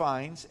seeks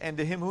finds, and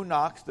to him who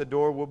knocks the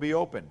door will be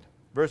opened.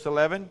 Verse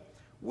 11,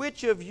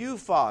 which of you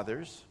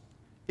fathers,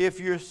 if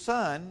your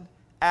son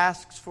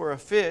asks for a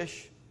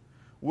fish,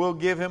 will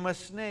give him a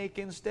snake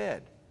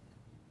instead?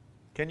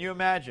 Can you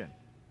imagine?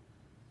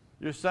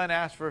 Your son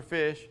asks for a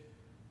fish,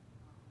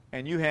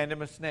 and you hand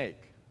him a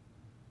snake.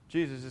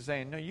 Jesus is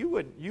saying, no, you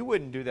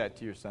wouldn't do that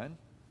to your son.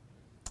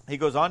 He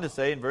goes on to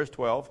say in verse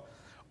 12,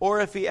 or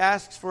if he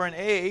asks for an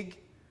egg,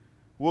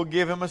 we'll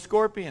give him a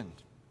scorpion.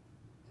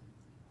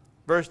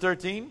 Verse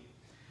 13,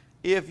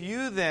 if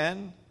you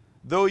then,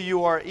 though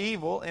you are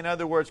evil, in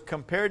other words,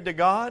 compared to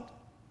God,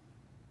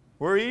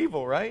 we're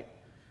evil, right?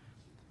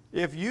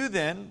 If you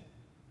then,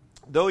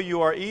 though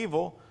you are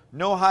evil,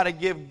 know how to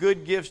give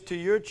good gifts to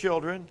your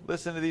children,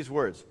 listen to these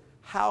words,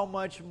 how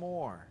much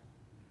more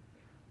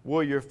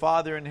will your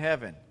Father in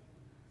heaven?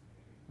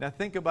 Now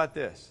think about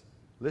this.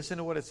 Listen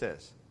to what it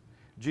says.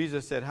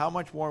 Jesus said, how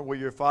much more will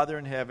your Father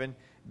in heaven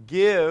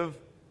give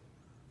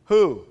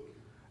who?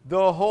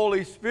 The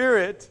Holy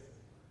Spirit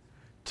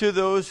to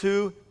those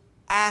who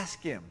ask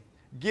him.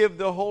 Give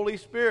the Holy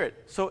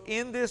Spirit. So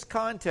in this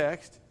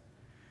context,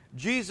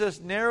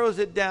 Jesus narrows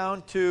it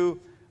down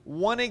to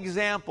one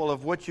example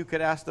of what you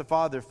could ask the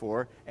Father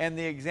for, and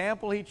the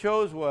example he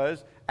chose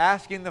was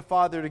asking the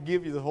Father to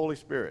give you the Holy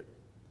Spirit.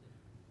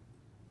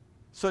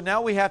 So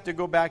now we have to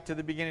go back to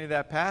the beginning of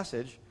that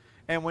passage,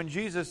 and when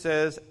Jesus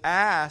says,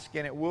 ask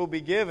and it will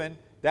be given,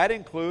 that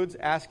includes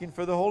asking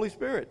for the Holy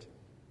Spirit.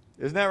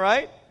 Isn't that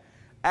right?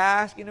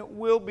 Ask and it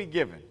will be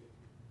given.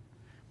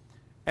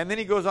 And then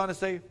he goes on to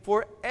say,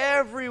 for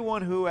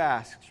everyone who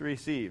asks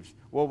receives.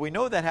 Well, we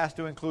know that has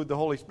to include the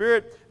Holy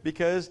Spirit,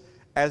 because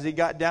as he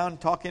got down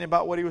talking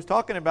about what he was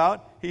talking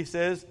about, he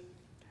says,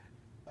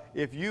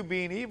 if you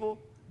being evil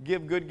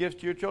give good gifts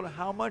to your children,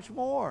 how much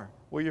more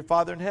will your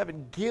Father in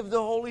heaven give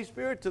the Holy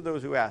Spirit to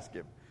those who ask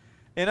him?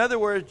 In other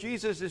words,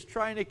 Jesus is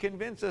trying to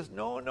convince us,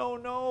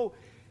 no.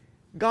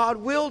 God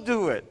will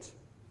do it.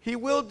 He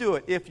will do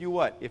it if you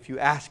what? If you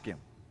ask Him.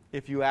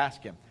 If you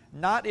ask Him.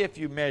 Not if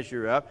you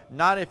measure up.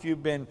 Not if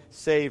you've been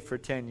saved for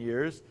 10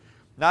 years.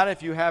 Not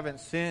if you haven't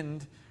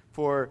sinned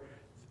for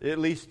at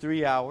least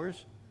 3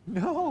 hours.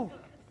 No.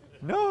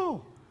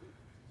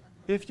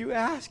 If you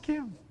ask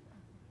Him,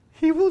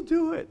 He will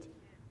do it.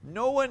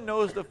 No one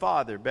knows the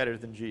Father better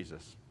than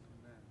Jesus.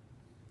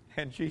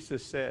 And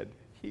Jesus said,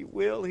 He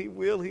will,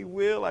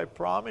 I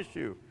promise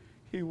you,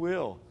 He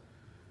will.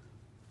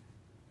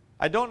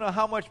 I don't know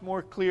how much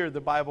more clear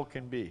the Bible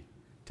can be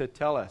to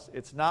tell us.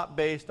 It's not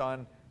based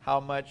on how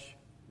much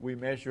we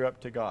measure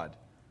up to God,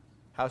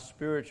 how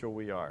spiritual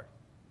we are,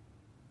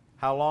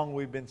 how long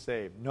we've been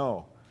saved.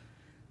 No.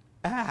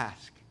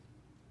 Ask.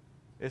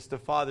 It's the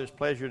Father's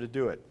pleasure to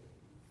do it.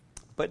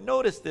 But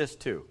notice this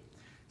too.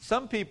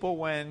 Some people,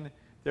 when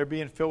they're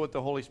being filled with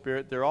the Holy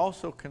Spirit, they're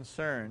also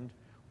concerned,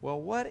 well,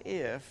 what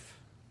if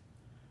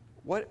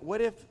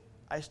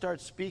I start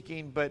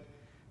speaking, but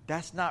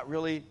that's not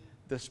really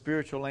the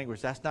spiritual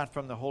language. That's not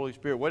from the Holy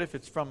Spirit. What if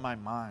it's from my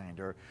mind?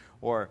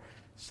 Or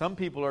some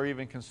people are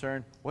even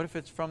concerned, what if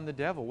it's from the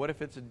devil? What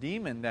if it's a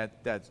demon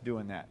that's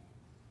doing that?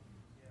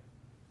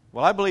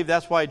 Well, I believe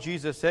that's why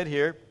Jesus said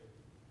here,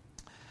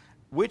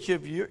 which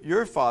of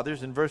your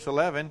fathers, in verse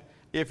 11,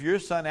 if your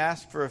son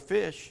asks for a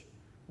fish,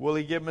 will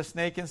he give him a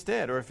snake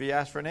instead? Or if he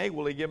asks for an egg,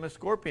 will he give him a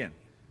scorpion?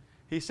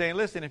 He's saying,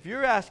 listen, if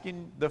you're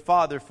asking the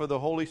Father for the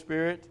Holy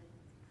Spirit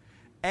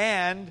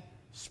and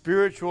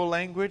spiritual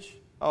language,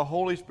 a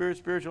Holy Spirit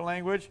spiritual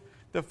language,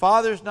 the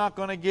Father's not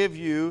going to give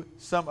you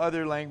some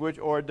other language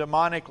or a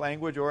demonic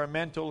language or a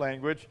mental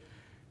language.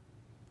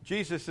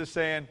 Jesus is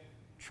saying,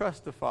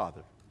 trust the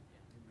Father.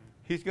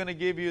 He's going to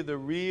give you the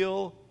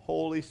real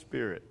Holy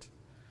Spirit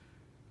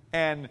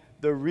and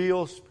the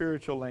real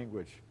spiritual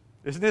language.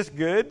 Isn't this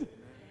good?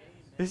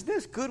 Isn't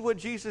this good what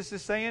Jesus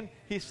is saying?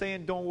 He's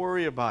saying, don't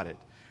worry about it.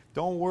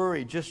 Don't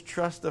worry. Just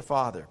trust the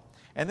Father.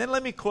 And then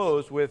let me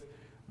close with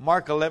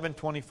Mark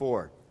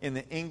 11:24 in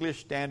the English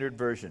Standard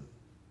Version.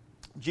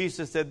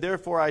 Jesus said,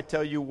 therefore I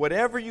tell you,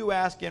 whatever you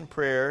ask in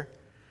prayer,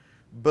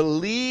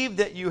 believe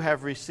that you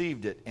have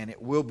received it, and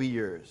it will be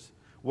yours.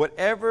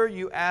 Whatever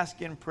you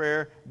ask in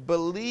prayer,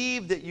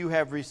 believe that you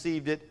have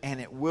received it,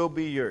 and it will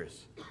be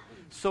yours.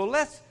 So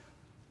let's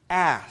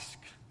ask.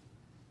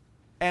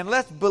 And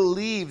let's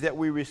believe that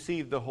we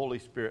receive the Holy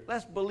Spirit.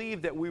 Let's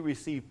believe that we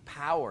receive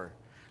power.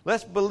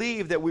 Let's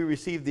believe that we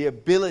receive the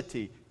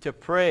ability to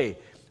pray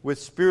with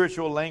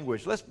spiritual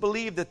language. Let's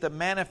believe that the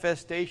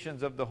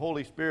manifestations of the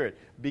Holy Spirit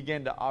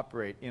begin to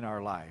operate in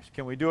our lives.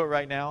 Can we do it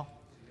right now?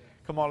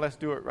 Come on, let's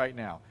do it right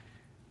now.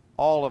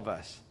 All of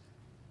us.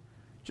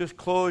 Just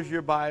close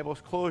your Bibles,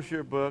 close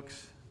your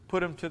books, put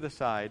them to the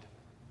side,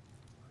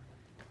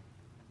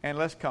 and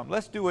let's come.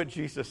 Let's do what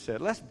Jesus said.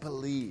 Let's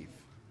believe.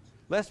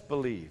 Let's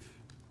believe.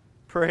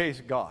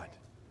 Praise God.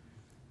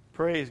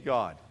 Praise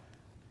God.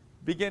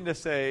 Begin to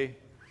say,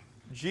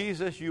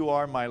 Jesus, you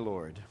are my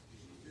Lord.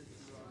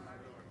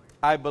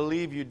 I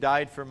believe you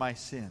died for my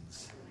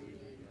sins.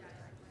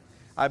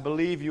 I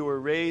believe you were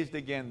raised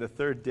again the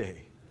third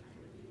day.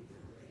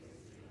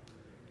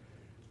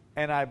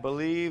 And I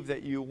believe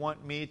that you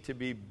want me to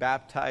be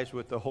baptized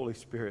with the Holy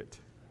Spirit.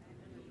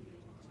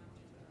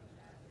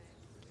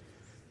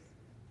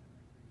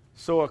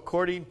 So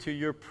according to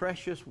your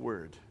precious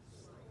word,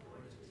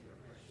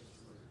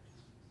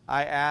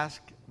 I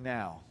ask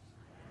now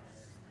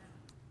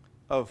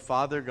of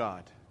Father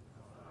God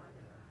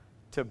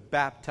to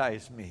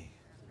baptize me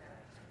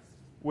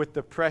with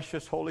the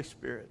precious Holy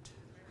Spirit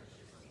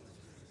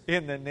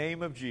in the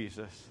name of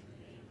Jesus,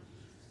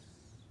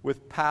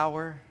 with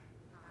power,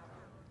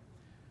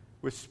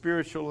 with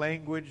spiritual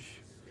language,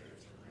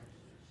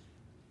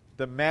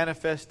 the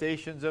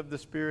manifestations of the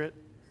Spirit.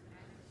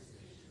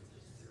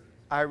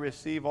 I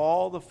receive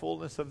all the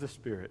fullness of the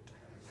Spirit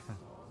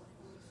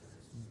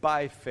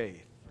by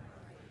faith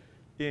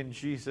in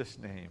Jesus'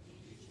 name.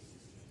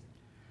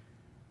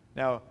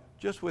 Now,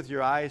 just with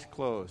your eyes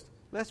closed,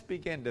 let's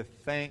begin to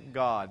thank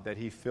God that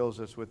He fills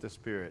us with the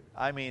Spirit.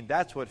 I mean,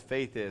 that's what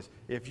faith is.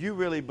 If you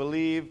really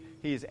believe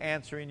He's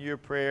answering your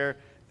prayer,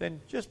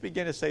 then just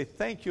begin to say,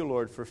 thank you,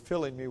 Lord, for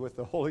filling me with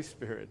the Holy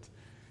Spirit.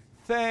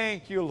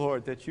 Thank you,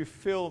 Lord, that you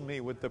fill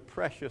me with the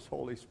precious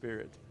Holy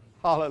Spirit.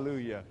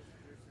 Hallelujah.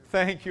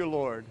 Thank you,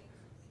 Lord.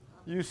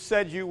 You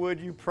said you would.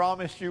 You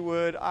promised you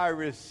would. I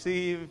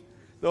receive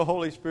the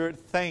Holy Spirit.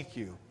 Thank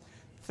you.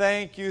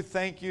 Thank you,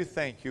 thank you,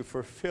 thank you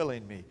for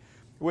filling me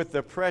with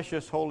the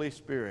precious Holy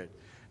Spirit.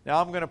 Now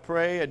I'm going to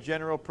pray a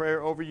general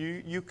prayer over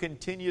you. You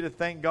continue to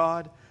thank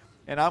God,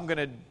 and I'm going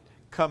to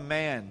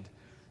command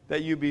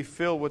that you be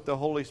filled with the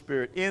Holy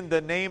Spirit. In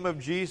the name of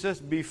Jesus,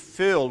 be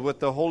filled with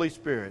the Holy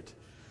Spirit.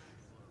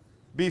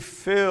 Be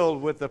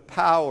filled with the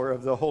power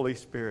of the Holy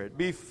Spirit.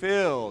 Be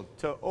filled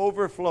to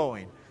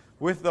overflowing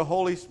with the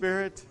Holy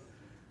Spirit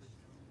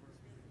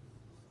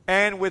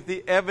and with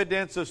the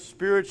evidence of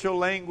spiritual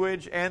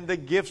language and the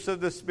gifts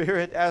of the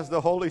Spirit as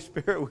the Holy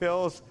Spirit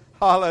wills.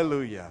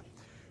 Hallelujah.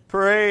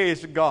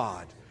 Praise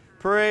God.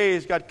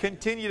 Praise God.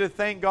 Continue to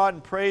thank God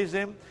and praise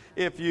Him.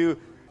 If you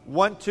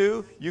want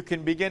to, you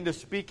can begin to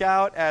speak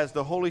out as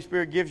the Holy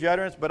Spirit gives you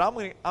utterance. But I'm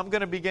going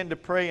to begin to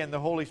pray in the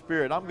Holy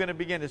Spirit. I'm going to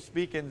begin to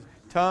speak in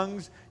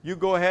tongues. You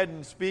go ahead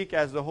and speak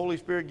as the Holy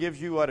Spirit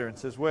gives you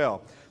utterance as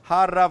well.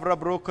 Hando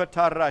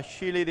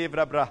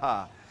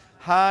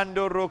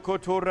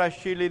rokotora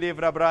shili de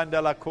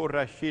vrabranda la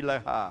korra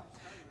shilaha.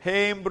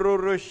 Hembro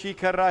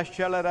roshikara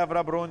shalara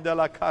vrabronda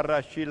la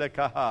kara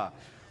shilakaha.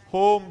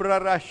 Hombra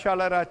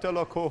rashalara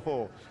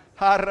tolokoho.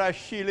 Hara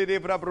shili de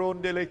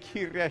vrabronda le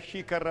kirya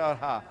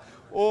shikaraha.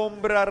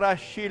 Ombra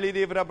rashili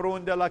de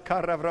vrabronda la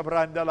kara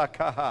vrabranda la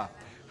kaha.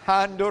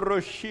 Hando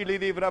roshili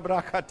de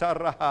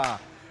vrabrakataraha.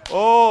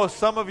 Oh,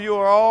 some of you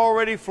are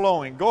already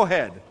flowing. Go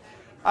ahead.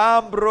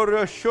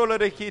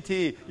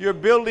 You're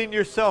building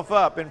yourself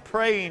up and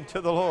praying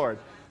to the Lord.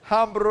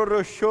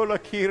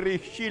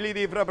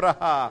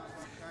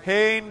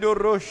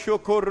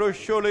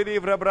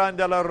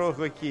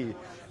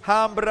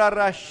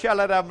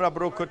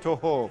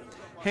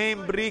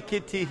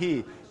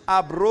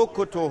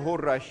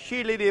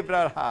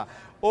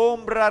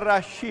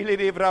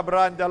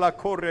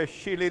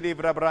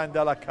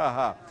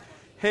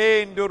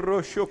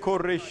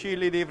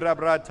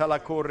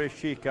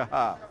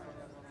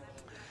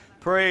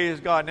 Praise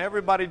God. And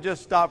everybody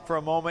just stop for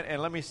a moment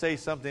and let me say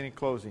something in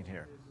closing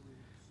here.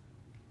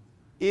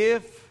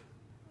 If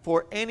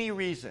for any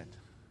reason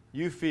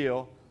you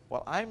feel,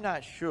 well, I'm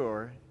not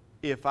sure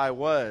if I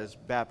was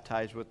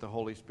baptized with the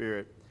Holy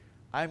Spirit,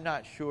 I'm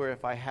not sure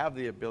if I have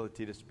the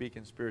ability to speak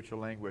in spiritual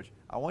language,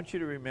 I want you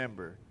to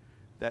remember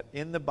that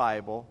in the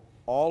Bible,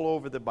 all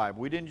over the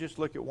Bible, we didn't just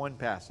look at one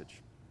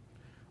passage.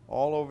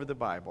 All over the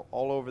Bible,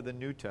 all over the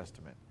New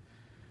Testament,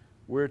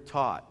 we're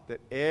taught that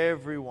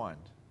everyone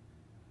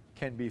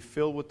can be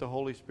filled with the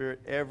Holy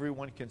Spirit.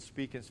 Everyone can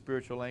speak in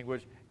spiritual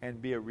language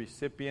and be a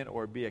recipient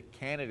or be a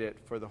candidate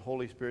for the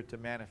Holy Spirit to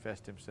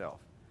manifest Himself.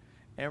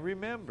 And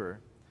remember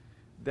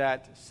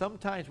that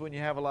sometimes when you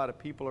have a lot of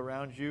people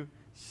around you,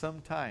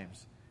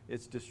 sometimes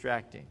it's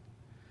distracting.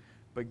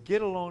 But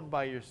get alone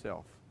by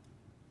yourself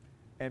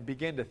and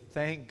begin to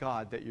thank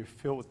God that you're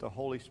filled with the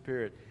Holy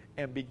Spirit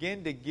and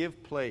begin to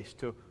give place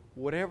to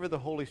whatever the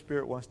Holy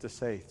Spirit wants to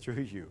say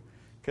through you.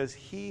 Because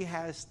He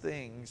has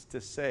things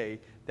to say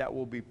that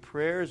will be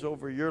prayers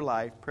over your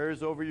life,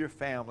 prayers over your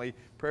family,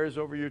 prayers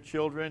over your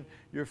children,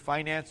 your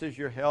finances,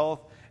 your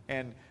health,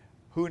 and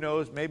who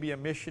knows, maybe a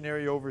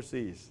missionary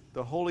overseas.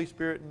 The Holy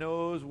Spirit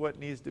knows what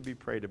needs to be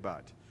prayed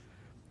about.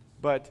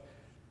 But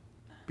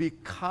be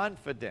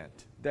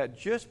confident that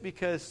just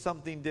because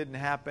something didn't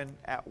happen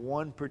at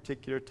one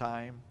particular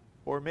time,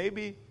 or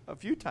maybe a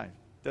few times,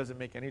 doesn't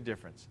make any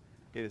difference.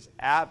 It is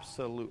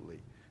absolutely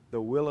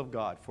the will of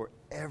God for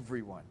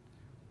everyone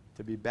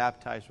to be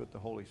baptized with the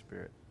Holy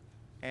Spirit,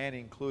 and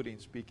including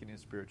speaking in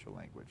spiritual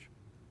language.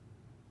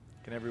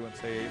 Can everyone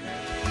say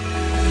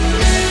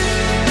amen?